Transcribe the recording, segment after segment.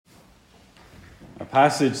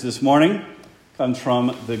Passage this morning comes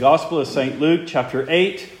from the Gospel of St. Luke, chapter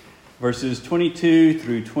 8, verses 23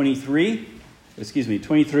 through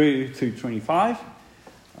 25.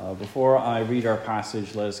 Before I read our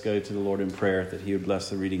passage, let us go to the Lord in prayer that he would bless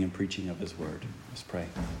the reading and preaching of his word. Let's pray.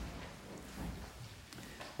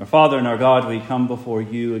 Our Father and our God, we come before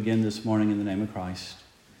you again this morning in the name of Christ.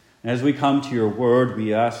 And as we come to your word,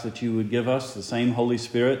 we ask that you would give us the same Holy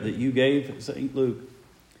Spirit that you gave St. Luke.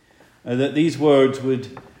 That these words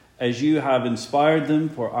would, as you have inspired them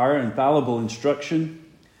for our infallible instruction,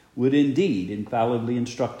 would indeed infallibly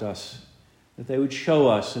instruct us. That they would show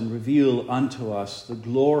us and reveal unto us the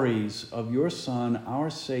glories of your Son, our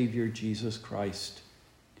Savior, Jesus Christ.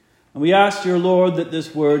 And we ask, dear Lord, that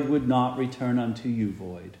this word would not return unto you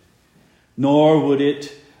void, nor would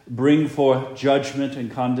it bring forth judgment and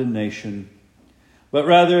condemnation, but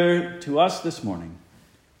rather to us this morning,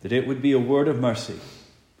 that it would be a word of mercy,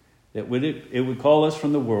 that it would call us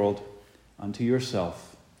from the world unto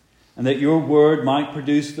yourself, and that your word might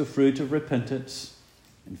produce the fruit of repentance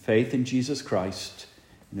and faith in Jesus Christ,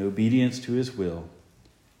 in obedience to his will.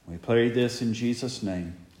 We pray this in Jesus'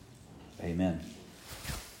 name. Amen.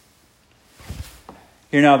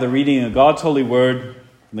 Hear now the reading of God's holy word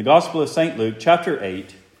from the Gospel of St. Luke, chapter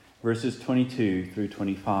 8, verses 22 through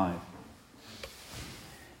 25.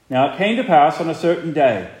 Now it came to pass on a certain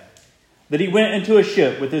day that he went into a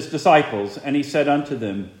ship with his disciples, and he said unto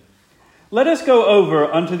them, Let us go over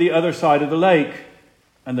unto the other side of the lake.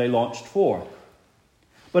 And they launched forth.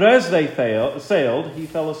 But as they sailed, he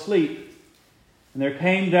fell asleep. And there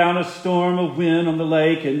came down a storm of wind on the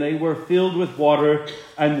lake, and they were filled with water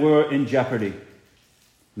and were in jeopardy.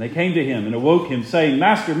 And they came to him and awoke him, saying,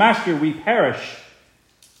 Master, Master, we perish.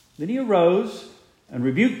 Then he arose and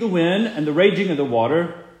rebuked the wind and the raging of the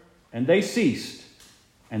water, and they ceased.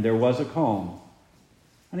 And there was a calm.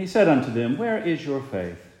 And he said unto them, Where is your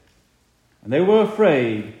faith? And they were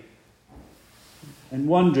afraid and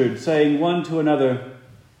wondered, saying one to another,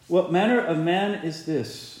 What manner of man is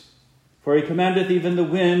this? For he commandeth even the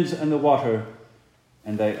winds and the water,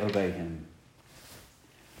 and they obey him.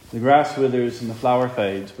 The grass withers and the flower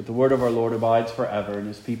fades, but the word of our Lord abides forever. And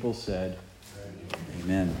his people said,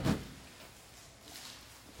 Amen.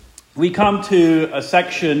 We come to a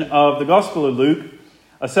section of the Gospel of Luke,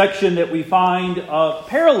 a section that we find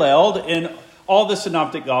paralleled in all the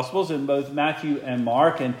synoptic Gospels, in both Matthew and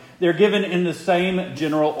Mark, and they're given in the same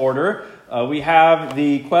general order. We have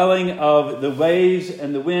the quelling of the waves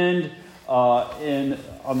and the wind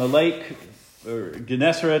on the lake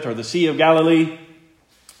Gennesaret, or the Sea of Galilee.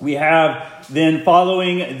 We have then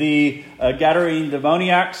following the Gadarene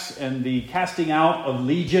demoniacs and the casting out of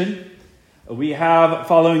Legion. We have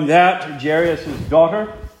following that Jairus'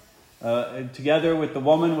 daughter, together with the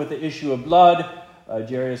woman with the issue of blood,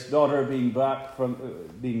 Jairus' daughter being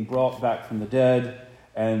brought back from the dead,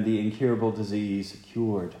 and the incurable disease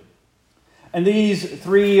cured. And these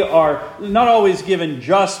three are not always given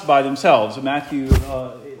just by themselves. Matthew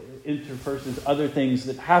intersperses other things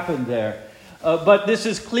that happened there. But this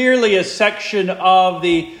is clearly a section of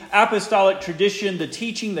the apostolic tradition, the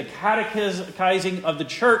teaching, the catechizing of the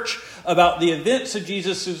church about the events of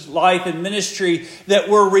Jesus' life and ministry that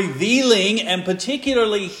we're revealing, and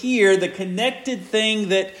particularly here, the connected thing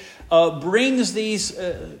that brings these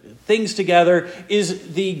things together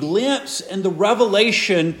is the glimpse and the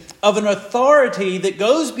revelation of an authority that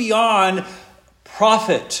goes beyond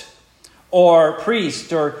prophet or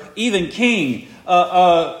priest or even king.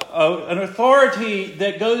 An authority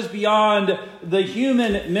that goes beyond the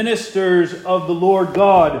human ministers of the Lord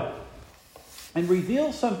God, and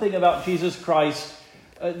reveals something about Jesus Christ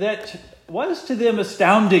that was to them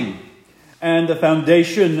astounding, and the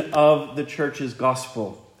foundation of the church's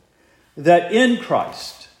gospel, that in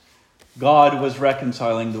Christ God was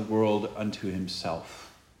reconciling the world unto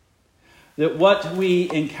himself. That what we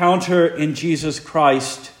encounter in Jesus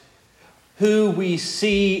Christ, who we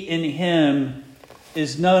see in him,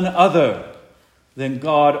 is none other than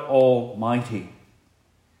God Almighty.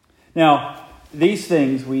 Now, these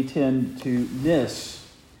things we tend to miss.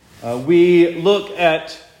 We look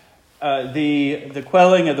at the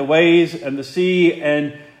quelling of the waves and the sea,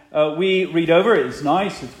 and we read over it. It's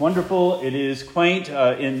nice, it's wonderful, it is quaint.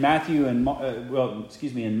 In Matthew and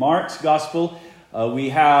in Mark's Gospel,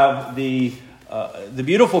 we have the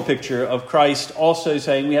beautiful picture of Christ also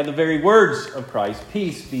saying, we have the very words of Christ,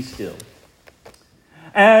 peace, be still.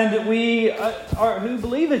 And we who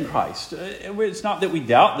believe in Christ. It's not that we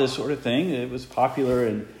doubt this sort of thing. It was popular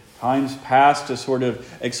in times past to sort of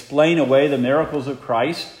explain away the miracles of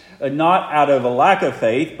Christ, not out of a lack of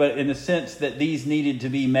faith, but in the sense that these needed to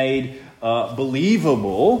be made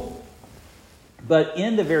believable. But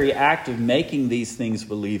in the very act of making these things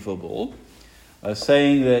believable,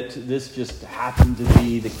 saying that this just happened to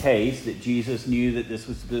be the case, that Jesus knew that this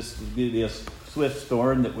would be a swift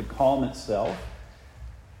storm that would calm itself,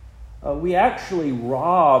 we actually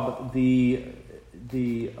rob the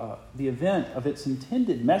event of its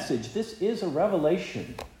intended message. This is a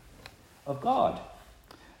revelation of God.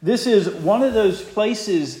 This is one of those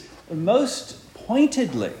places most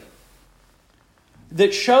pointedly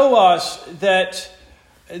that show us that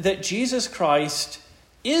Jesus Christ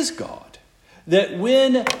is God. That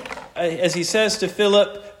when, as he says to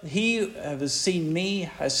Philip, he who has seen me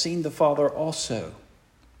has seen the Father also.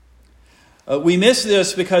 We miss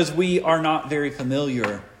this because we are not very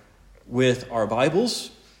familiar with our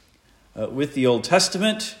Bibles, with the Old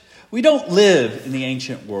Testament. We don't live in the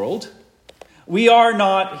ancient world. We are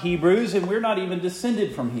not Hebrews, and we're not even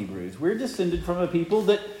descended from Hebrews. We're descended from a people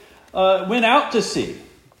that went out to sea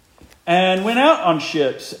and went out on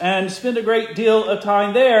ships and spent a great deal of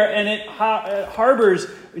time there, and it harbors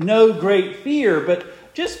no great fear. But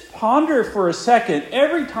just ponder for a second,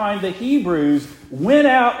 every time the Hebrews went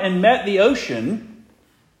out and met the ocean,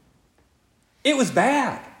 it was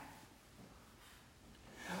bad.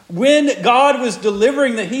 When God was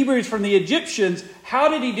delivering the Hebrews from the Egyptians, how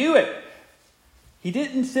did he do it? He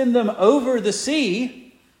didn't send them over the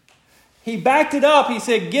sea. He backed it up. He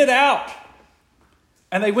said, "Get out."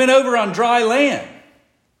 And they went over on dry land.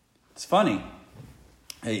 It's funny.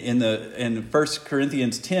 In 1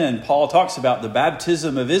 Corinthians 10, Paul talks about the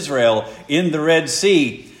baptism of Israel in the Red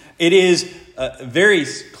Sea. It is very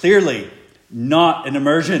clearly not an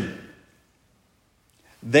immersion.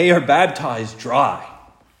 They are baptized dry.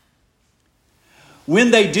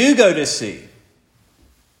 When they do go to sea,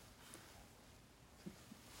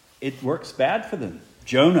 it works bad for them.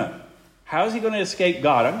 Jonah, how is he going to escape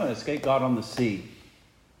God? I'm going to escape God on the sea.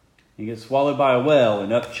 He gets swallowed by a whale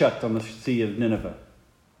and upchucked on the Sea of Nineveh.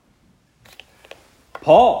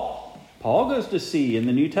 Paul goes to sea in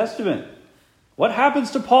the New Testament. What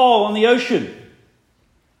happens to Paul on the ocean?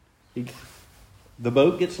 The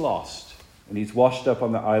boat gets lost and he's washed up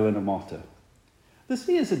on the island of Malta. The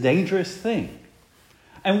sea is a dangerous thing.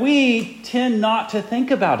 And we tend not to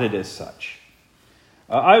think about it as such.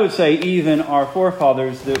 I would say even our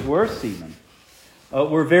forefathers that were seamen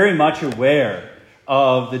were very much aware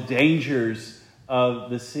of the dangers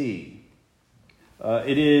of the sea.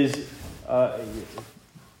 It is,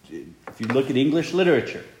 if you look at English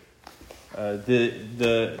literature,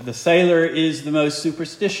 the sailor is the most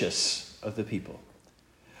superstitious of the people.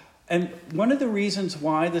 And one of the reasons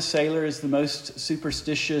why the sailor is the most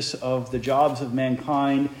superstitious of the jobs of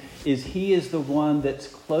mankind is he is the one that's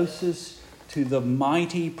closest to the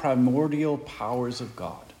mighty primordial powers of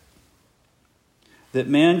God. That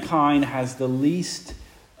mankind has the least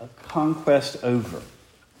conquest over.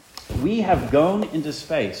 We have gone into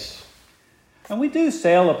space, and we do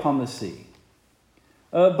sail upon the sea.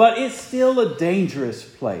 But it's still a dangerous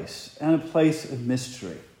place and a place of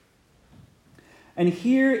mystery. And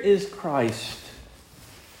here is Christ,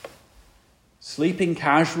 sleeping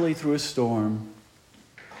casually through a storm,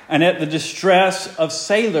 and at the distress of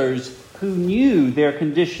sailors who knew their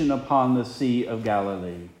condition upon the Sea of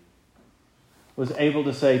Galilee, was able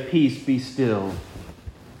to say, "Peace, be still,"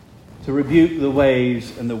 to rebuke the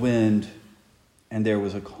waves and the wind, and there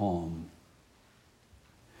was a calm.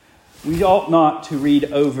 We ought not to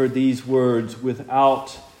read over these words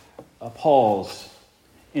without a pause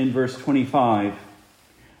in verse 25.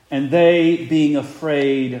 "And they, being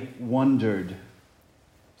afraid, wondered,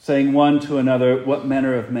 saying one to another, What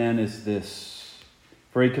manner of man is this?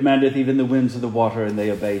 For he commandeth even the winds of the water, and they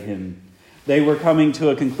obey him." They were coming to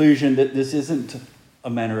a conclusion that this isn't a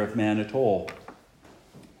manner of man at all.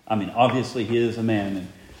 I mean, obviously he is a man.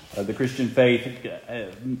 And the Christian faith,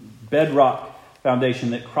 bedrock foundation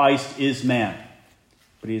that Christ is man.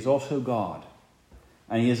 But he is also God.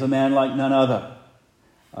 And he is a man like none other.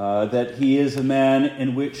 That he is a man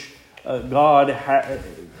in which God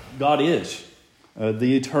is,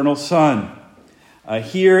 the eternal Son.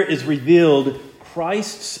 Here is revealed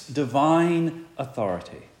Christ's divine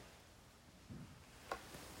authority.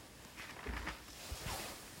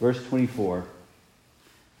 Verse 24.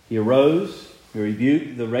 "He arose, he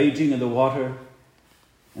rebuked the raging of the water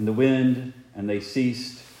and the wind, and they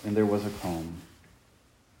ceased, and there was a calm."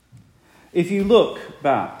 If you look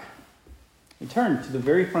back, and turn to the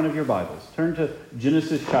very front of your Bibles. Turn to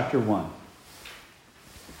Genesis chapter 1.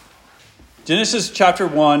 Genesis chapter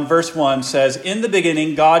 1, verse 1 says, "In the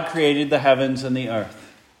beginning, God created the heavens and the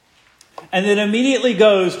earth." And then immediately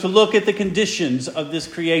goes to look at the conditions of this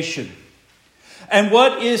creation. And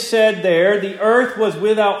what is said there? The earth was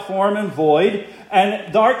without form and void,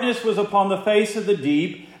 and darkness was upon the face of the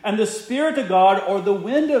deep, and the Spirit of God, or the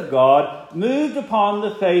wind of God, moved upon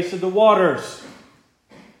the face of the waters.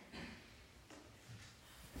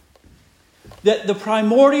 That the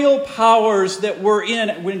primordial powers that were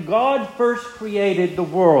in when God first created the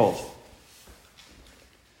world,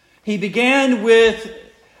 He began with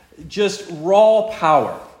just raw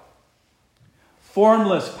power,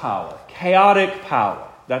 formless power, chaotic power.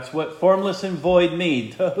 That's what formless and void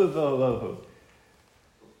mean.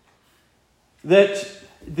 That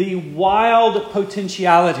the wild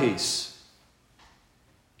potentialities.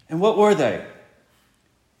 And what were they?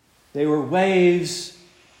 They were waves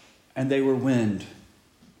and they were wind.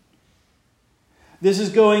 This is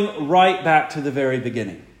going right back to the very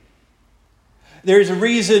beginning. There's a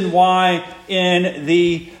reason why in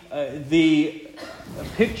the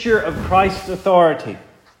picture of Christ's authority,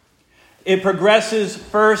 it progresses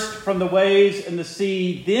first from the waves and the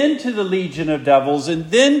sea, then to the legion of devils,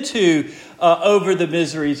 and then to over the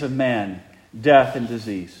miseries of man, death and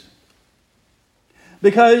disease.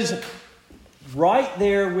 Because right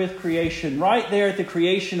there with creation, right there at the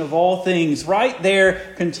creation of all things, right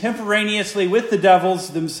there contemporaneously with the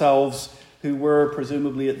devils themselves, who were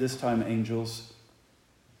presumably at this time angels,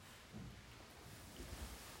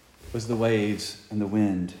 was the waves and the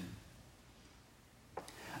wind.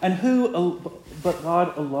 And who but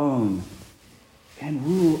God alone can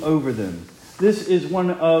rule over them? This is one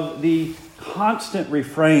of the constant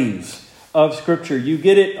refrains of Scripture. You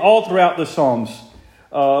get it all throughout the Psalms,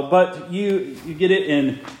 but you get it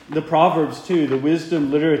in the Proverbs too, the wisdom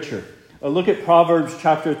literature. Look at Proverbs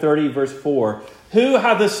chapter 30, verse 4. Who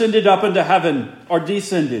hath ascended up into heaven, or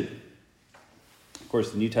descended? Of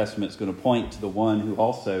course, the New Testament is going to point to the one who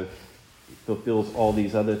also fulfills all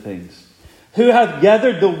these other things. Who hath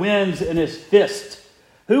gathered the winds in his fist?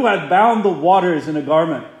 Who hath bound the waters in a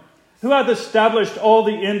garment? Who hath established all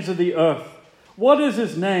the ends of the earth? What is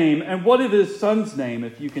his name, and what is his son's name,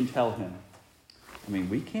 if you can tell him? I mean,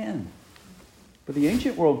 we can. But the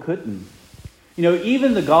ancient world couldn't. You know,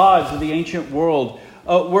 even the gods of the ancient world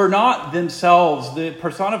were not themselves the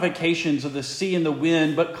personifications of the sea and the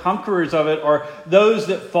wind, but conquerors of it, or those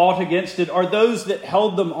that fought against it, or those that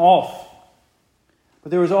held them off. But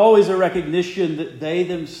there was always a recognition that they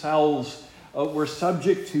themselves were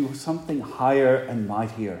subject to something higher and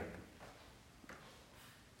mightier.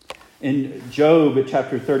 In Job,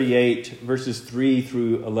 chapter 38, verses 3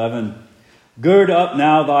 through 11, gird up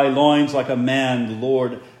now thy loins like a man, the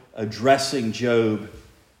Lord addressing Job.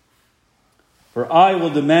 For I will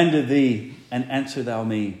demand of thee, and answer thou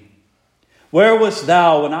me. Where wast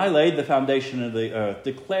thou when I laid the foundation of the earth?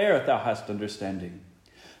 Declare if thou hast understanding.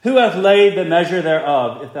 Who hath laid the measure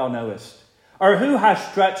thereof, if thou knowest? Or who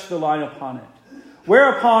hath stretched the line upon it?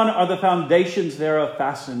 Whereupon are the foundations thereof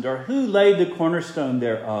fastened? Or who laid the cornerstone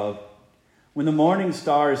thereof? When the morning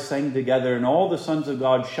stars sang together, and all the sons of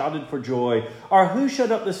God shouted for joy? Or who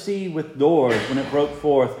shut up the sea with doors when it broke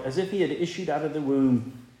forth, as if he had issued out of the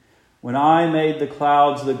womb? When I made the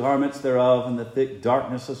clouds the garments thereof, and the thick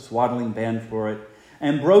darkness a swaddling band for it,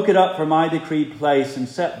 and broke it up for my decreed place, and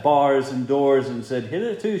set bars and doors, and said,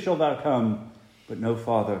 hitherto shalt thou come, but no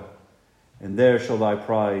farther, and there shall thy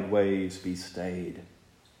pride ways be stayed.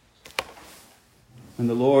 And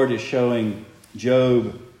the Lord is showing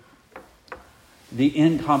Job the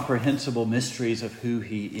incomprehensible mysteries of who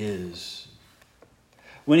he is.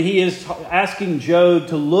 When he is asking Job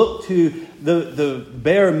to look to the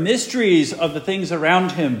bare mysteries of the things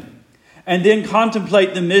around him, and then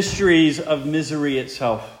contemplate the mysteries of misery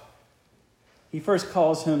itself, he first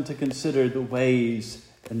calls him to consider the waves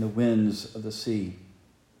and the winds of the sea.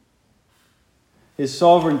 His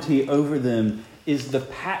sovereignty over them is the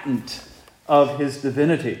patent of his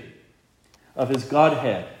divinity, of his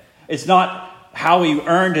Godhead. It's not how he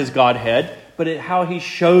earned his Godhead, but how he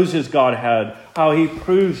shows his Godhead, how he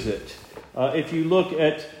proves it. If you look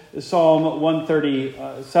at Psalm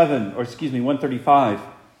 135,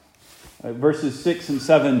 verses 6 and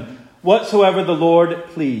 7, whatsoever the Lord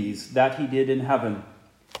pleased, that he did in heaven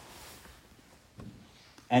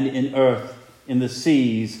and in earth, in the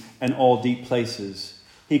seas and all deep places.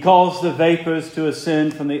 He calls the vapors to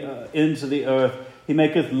ascend from the ends of the earth. He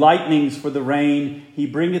maketh lightnings for the rain. He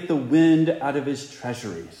bringeth the wind out of his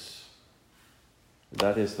treasuries.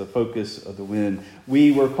 That is the focus of the wind.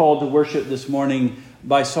 We were called to worship this morning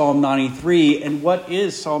by Psalm 93. And what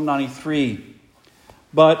is Psalm 93?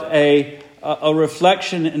 But a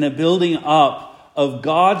reflection and a building up of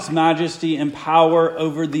God's majesty and power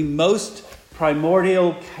over the most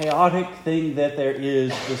primordial, chaotic thing that there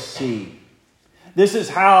is, the sea. This is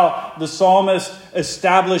how the psalmist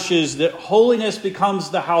establishes that holiness becomes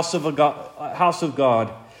the house of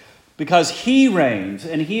God, because he reigns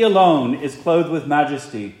and he alone is clothed with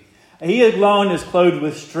majesty. He alone is clothed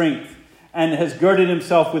with strength and has girded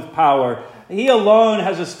himself with power. He alone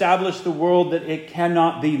has established the world that it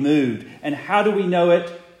cannot be moved. And how do we know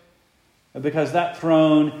it? Because that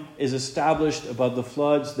throne is established above the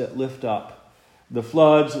floods that lift up. The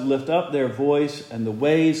floods lift up their voice, and the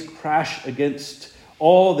waves crash against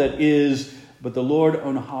all that is. But the Lord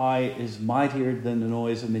on high is mightier than the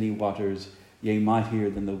noise of many waters, yea, mightier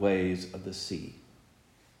than the waves of the sea.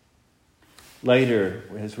 Later,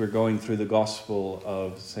 as we're going through the Gospel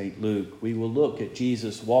of St. Luke, we will look at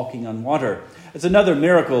Jesus walking on water. It's another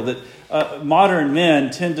miracle that modern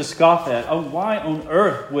men tend to scoff at. Oh, why on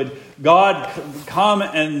earth would God come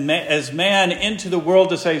as man into the world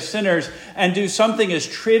to save sinners and do something as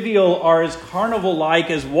trivial or as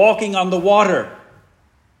carnival-like as walking on the water?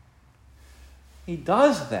 He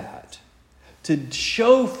does that to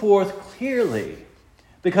show forth clearly,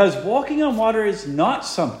 because walking on water is not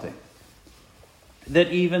something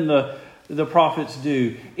that even the prophets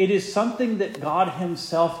do. It is something that God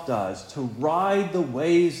himself does to ride the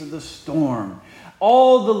waves of the storm.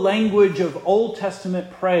 All the language of Old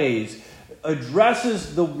Testament praise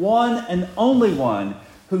addresses the one and only one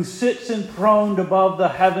who sits enthroned above the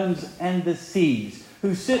heavens and the seas,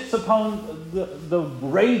 who sits upon the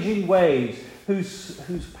raging waves, whose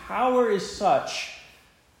power is such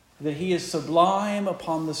that he is sublime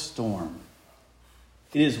upon the storm.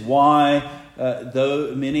 It is why,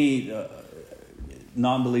 though many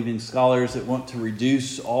non-believing scholars that want to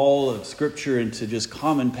reduce all of Scripture into just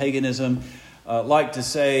common paganism like to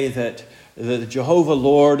say that the Jehovah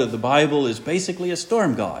Lord of the Bible is basically a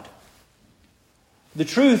storm god. The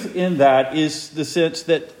truth in that is the sense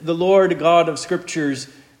that the Lord God of Scriptures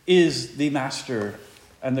is the master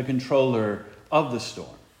and the controller of the storm.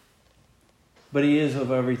 But he is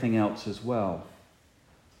of everything else as well.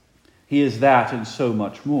 He is that and so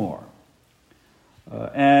much more.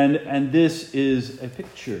 And this is a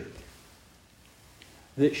picture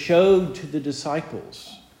that showed to the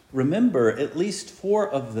disciples. Remember, at least 4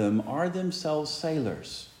 of them are themselves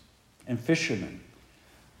sailors and fishermen.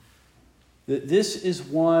 That this is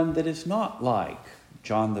one that is not like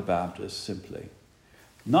John the Baptist simply.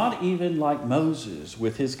 Not even like Moses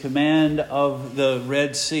with his command of the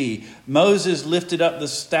Red Sea. Moses lifted up the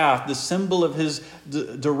staff, the symbol of his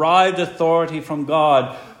derived authority from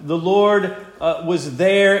God. The Lord was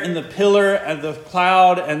there in the pillar of the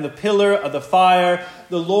cloud and the pillar of the fire.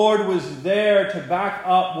 The Lord was there to back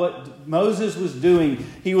up what Moses was doing.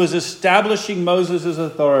 He was establishing Moses'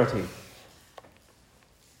 authority.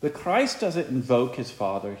 But Christ doesn't invoke his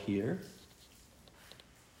Father here.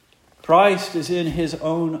 Christ is in his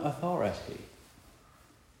own authority.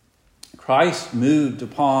 Christ moved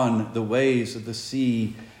upon the waves of the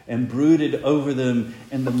sea and brooded over them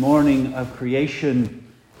in the morning of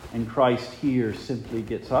creation. And Christ here simply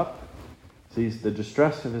gets up, sees the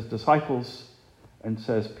distress of his disciples, and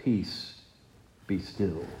says, "Peace, be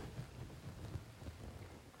still."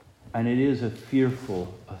 And it is a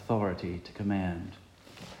fearful authority to command.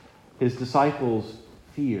 His disciples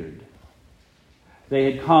feared. They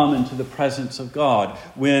had come into the presence of God.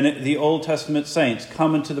 When the Old Testament saints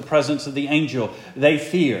come into the presence of the angel, they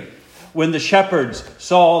fear. When the shepherds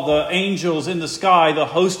saw the angels in the sky, the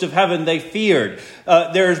host of heaven, they feared.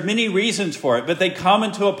 There's many reasons for it, but they come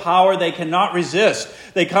into a power they cannot resist.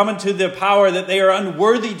 They come into the power that they are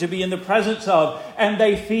unworthy to be in the presence of, and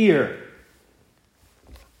they fear.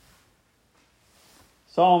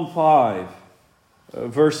 Psalm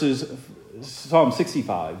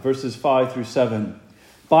 65, verses 5 through 7.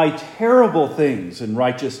 By terrible things and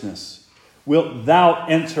righteousness wilt thou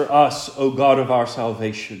answer us, O God of our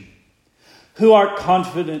salvation. Who art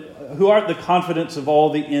the confidence of all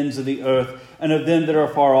the ends of the earth, and of them that are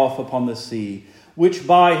far off upon the sea, which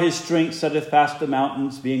by his strength setteth fast the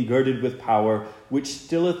mountains, being girded with power, which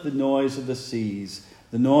stilleth the noise of the seas,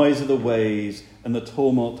 the noise of the waves, and the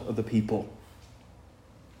tumult of the people.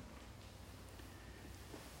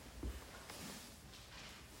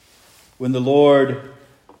 When the Lord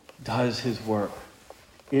does his work,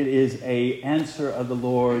 it is an answer of the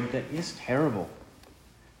Lord that is terrible.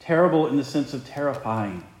 Terrible in the sense of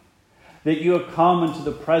terrifying. That you have come into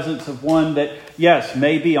the presence of one that, yes,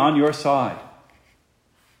 may be on your side,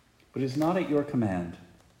 but is not at your command.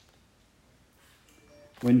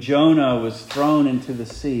 When Jonah was thrown into the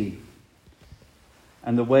sea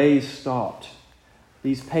and the waves stopped,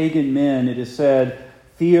 these pagan men, it is said,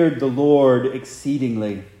 feared the Lord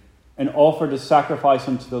exceedingly, and offered a sacrifice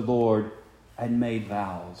unto the Lord, and made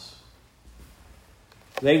vows.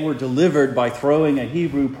 They were delivered by throwing a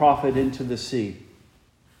Hebrew prophet into the sea.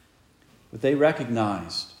 But they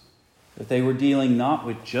recognized that they were dealing not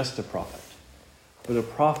with just a prophet, but a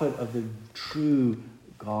prophet of the true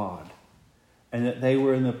God, and that they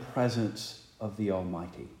were in the presence of the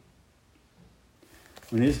Almighty.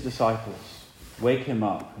 When his disciples wake him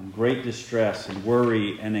up in great distress and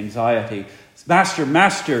worry and anxiety, "Master,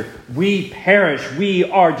 Master, we perish, we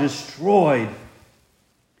are destroyed,"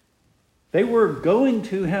 they were going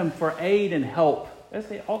to him for aid and help, as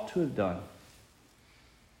they ought to have done.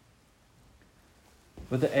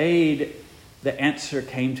 But the answer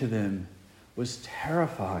came to them was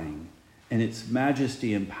terrifying in its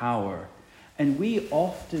majesty and power. And we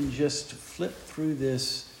often just flip through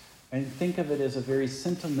this and think of it as a very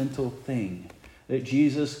sentimental thing, that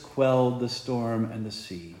Jesus quelled the storm and the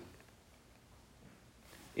sea.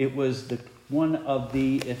 It was one of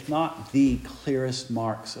the, if not the clearest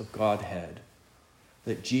marks of Godhead,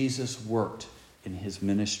 that Jesus worked in his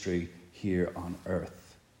ministry here on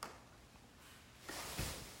earth.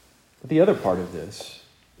 But the other part of this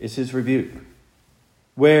is his rebuke.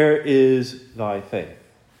 Where is thy faith?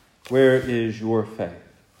 Where is your faith?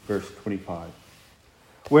 Verse 25.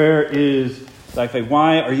 Where is thy faith?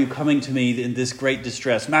 Why are you coming to me in this great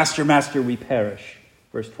distress? Master, Master, we perish.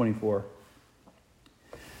 Verse 24.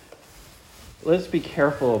 Let's be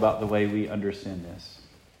careful about the way we understand this.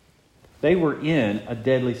 They were in a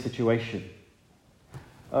deadly situation.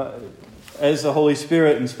 As the Holy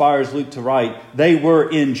Spirit inspires Luke to write, they were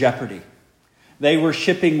in jeopardy. They were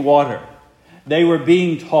shipping water. They were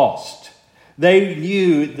being tossed. They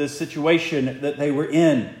knew the situation that they were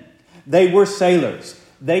in. They were sailors.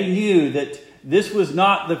 They knew that this was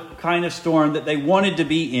not the kind of storm that they wanted to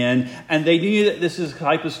be in, and they knew that this is the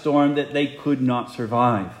type of storm that they could not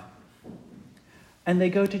survive. And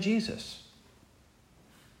they go to Jesus.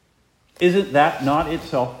 Isn't that not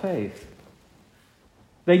itself faith?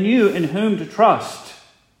 They knew in whom to trust.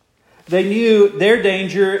 They knew their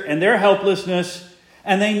danger and their helplessness,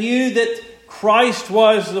 and they knew that Christ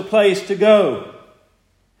was the place to go.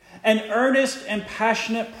 An earnest and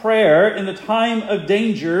passionate prayer in the time of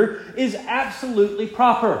danger is absolutely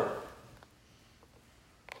proper.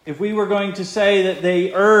 If we were going to say that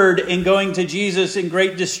they erred in going to Jesus in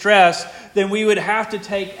great distress, then we would have to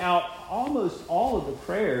take out almost all of the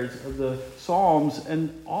prayers of the Psalms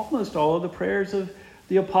and almost all of the prayers of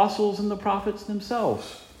the apostles and the prophets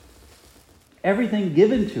themselves. Everything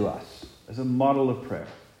given to us as a model of prayer.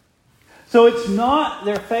 So it's not,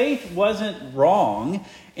 their faith wasn't wrong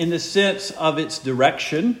in the sense of its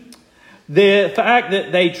direction. The fact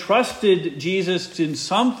that they trusted Jesus in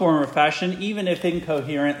some form or fashion, even if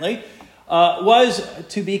incoherently, was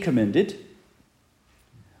to be commended.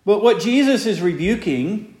 But what Jesus is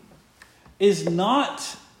rebuking is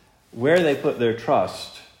not where they put their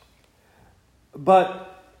trust,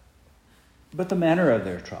 but the manner of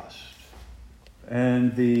their trust.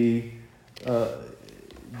 And if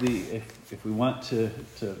we want to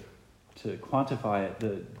quantify it,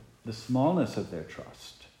 the smallness of their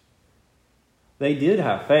trust. They did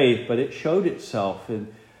have faith, but it showed itself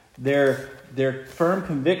in their firm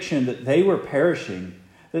conviction that they were perishing,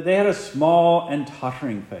 that they had a small and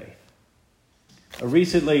tottering faith.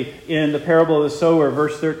 Recently, in the parable of the sower,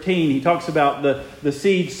 verse 13, he talks about the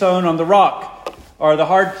seed sown on the rock or the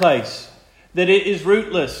hard place, that it is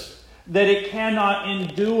rootless, that it cannot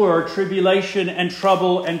endure tribulation and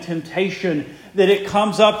trouble and temptation, that it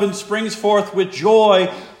comes up and springs forth with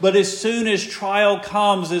joy, but as soon as trial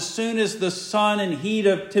comes, as soon as the sun and heat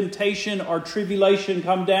of temptation or tribulation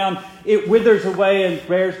come down, it withers away and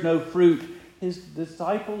bears no fruit. His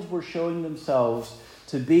disciples were showing themselves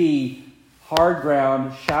to be hard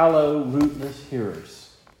ground, shallow, rootless hearers.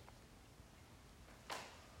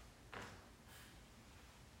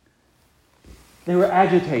 They were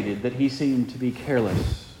agitated that he seemed to be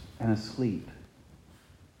careless and asleep.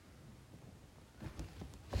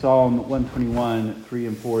 Psalm 121, 3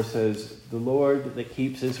 and 4 says, "The Lord that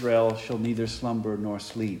keeps Israel shall neither slumber nor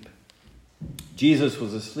sleep." Jesus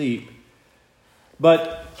was asleep,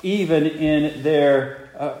 but even in their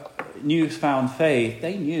newfound faith,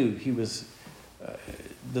 they knew he was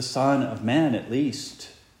the Son of Man at least.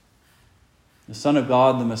 The Son of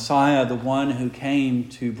God, the Messiah, the one who came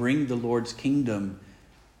to bring the Lord's kingdom.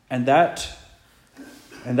 And that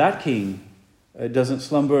King doesn't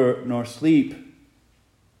slumber nor sleep.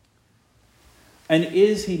 And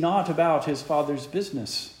is he not about his Father's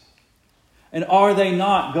business? And are they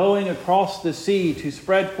not going across the sea to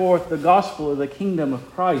spread forth the gospel of the kingdom of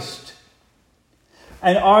Christ?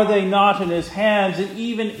 And are they not in his hands? And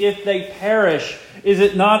even if they perish, is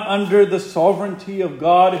it not under the sovereignty of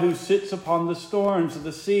God who sits upon the storms of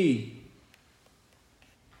the sea?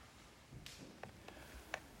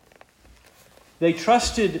 They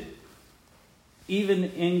trusted even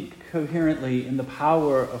incoherently in the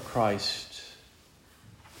power of Christ,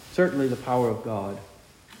 certainly the power of God.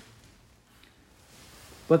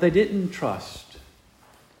 But they didn't trust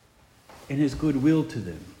in his goodwill to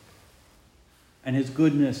them, and his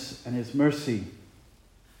goodness and his mercy.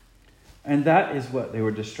 And that is what they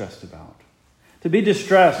were distressed about. To be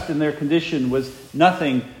distressed in their condition was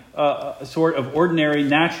nothing sort of ordinary,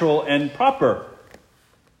 natural, and proper.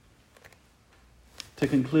 To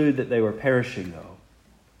conclude that they were perishing, though,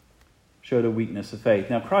 showed a weakness of faith.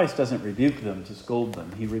 Now, Christ doesn't rebuke them to scold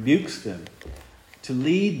them. He rebukes them to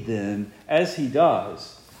lead them, as he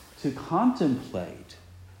does, to contemplate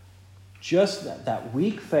just that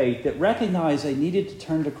weak faith that recognized they needed to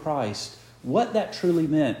turn to Christ, what that truly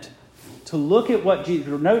meant. To look at what Jesus...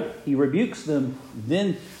 Note, he rebukes them,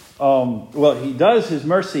 then... he does his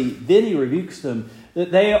mercy, then he rebukes them,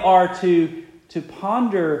 that they are to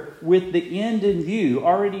ponder with the end in view,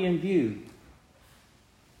 already in view,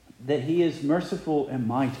 that he is merciful and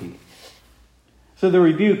mighty. So the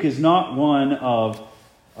rebuke is not one of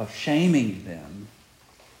shaming them,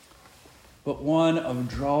 but one of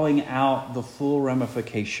drawing out the full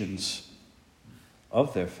ramifications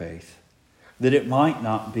of their faith, that it might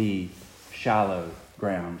not be shallow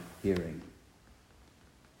ground hearing.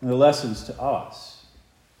 And the lessons to us,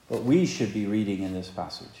 what we should be reading in this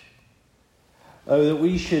passage, that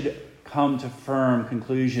we should come to firm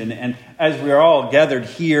conclusion. And as we are all gathered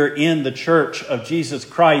here in the church of Jesus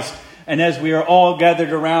Christ, and as we are all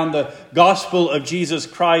gathered around the gospel of Jesus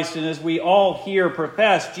Christ, and as we all here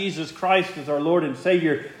profess Jesus Christ as our Lord and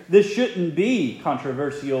Savior, this shouldn't be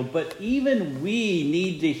controversial, but even we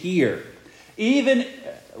need to hear. Even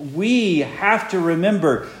we have to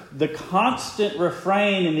remember the constant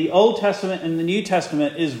refrain in the Old Testament and the New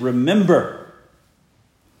Testament is remember.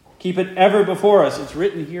 Keep it ever before us. It's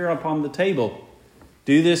written here upon the table.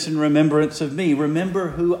 Do this in remembrance of me. Remember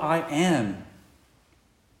who I am.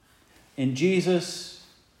 In Jesus,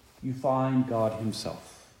 you find God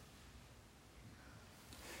himself.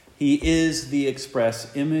 He is the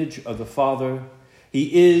express image of the Father.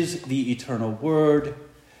 He is the eternal Word.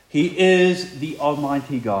 He is the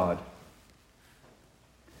Almighty God.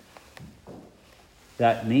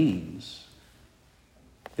 That means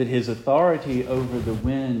that his authority over the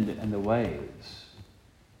wind and the waves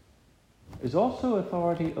is also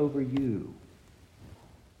authority over you.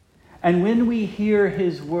 And when we hear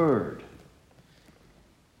his word,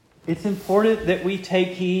 it's important that we take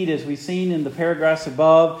heed, as we've seen in the paragraphs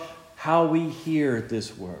above, how we hear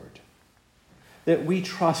this word. That we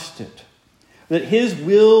trust it. That his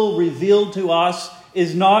will revealed to us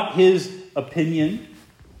is not his opinion.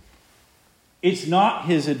 It's not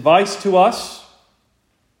his advice to us.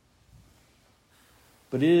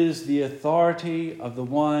 But it is the authority of the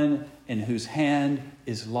one in whose hand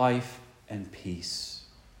is life and peace,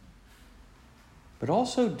 but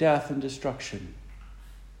also death and destruction,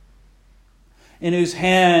 in whose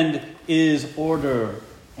hand is order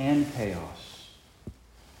and chaos.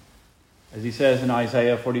 As he says in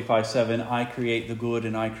Isaiah 45:7, I create the good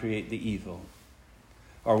and I create the evil.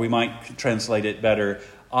 Or we might translate it better,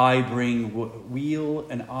 I bring weal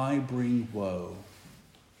and I bring woe.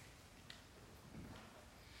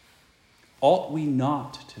 Ought we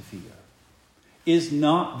not to fear? Is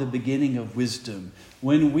not the beginning of wisdom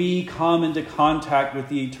when we come into contact with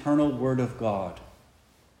the eternal Word of God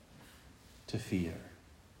to fear?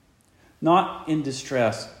 Not in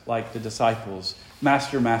distress like the disciples,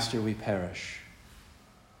 Master, Master, we perish.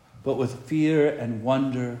 But with fear and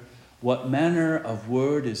wonder, what manner of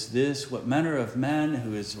word is this? What manner of man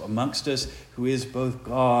who is amongst us, who is both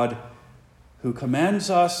God, who commands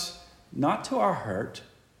us not to our hurt,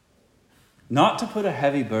 not to put a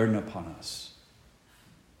heavy burden upon us,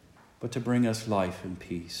 but to bring us life and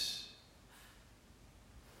peace.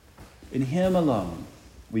 In him alone,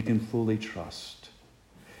 we can fully trust.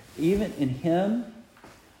 Even in him,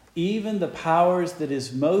 even the powers that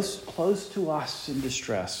is most close to us in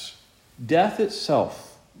distress, death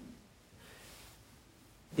itself.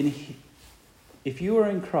 If you are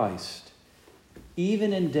in Christ,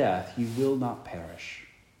 even in death, you will not perish.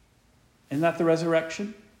 Isn't that the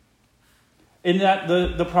resurrection? Isn't that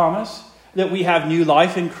the promise? That we have new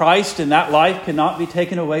life in Christ and that life cannot be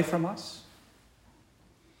taken away from us?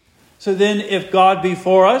 So then, if God be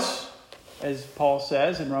for us, as Paul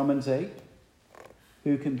says in Romans 8,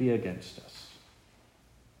 who can be against us?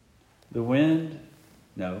 The wind?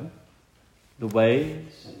 No. The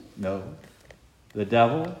waves? No. The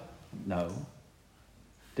devil? No.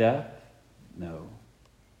 Death? No.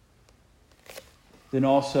 Then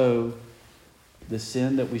also the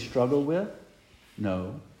sin that we struggle with?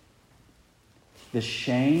 No. The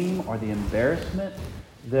shame or the embarrassment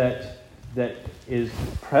that is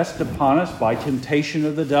pressed upon us by temptation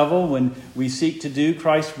of the devil when we seek to do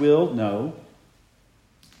Christ's will? No.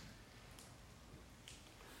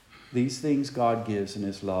 These things God gives in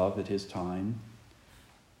His love at His time,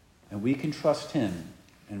 and we can trust Him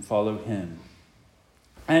and follow Him.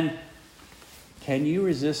 And can you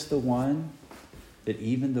resist the one that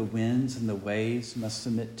even the winds and the waves must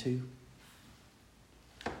submit to?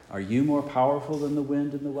 Are you more powerful than the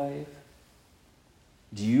wind and the wave?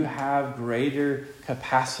 Do you have greater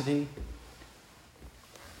capacity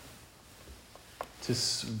to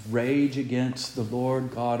rage against the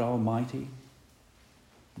Lord God Almighty?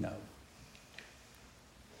 No.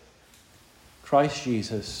 Christ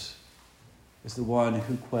Jesus is the one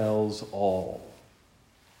who quells all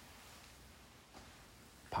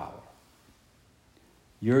power.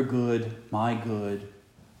 Your good, my good,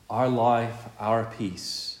 our life, our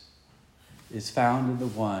peace is found in the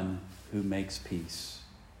one who makes peace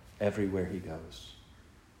everywhere He goes.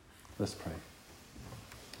 Let's pray.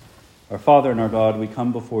 Our Father and our God, we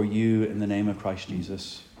come before You in the name of Christ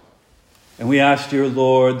Jesus. And we ask, dear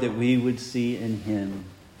Lord, that we would see in Him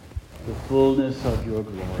the fullness of Your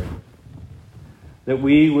glory. That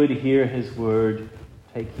we would hear His word,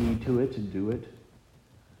 take heed to it and do it.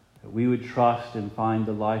 That we would trust and find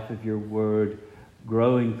the life of Your word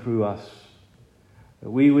growing through us. That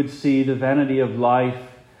we would see the vanity of life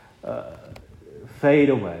fade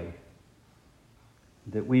away.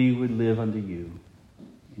 That we would live unto You.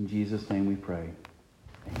 In Jesus' name we pray.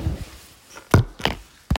 Amen.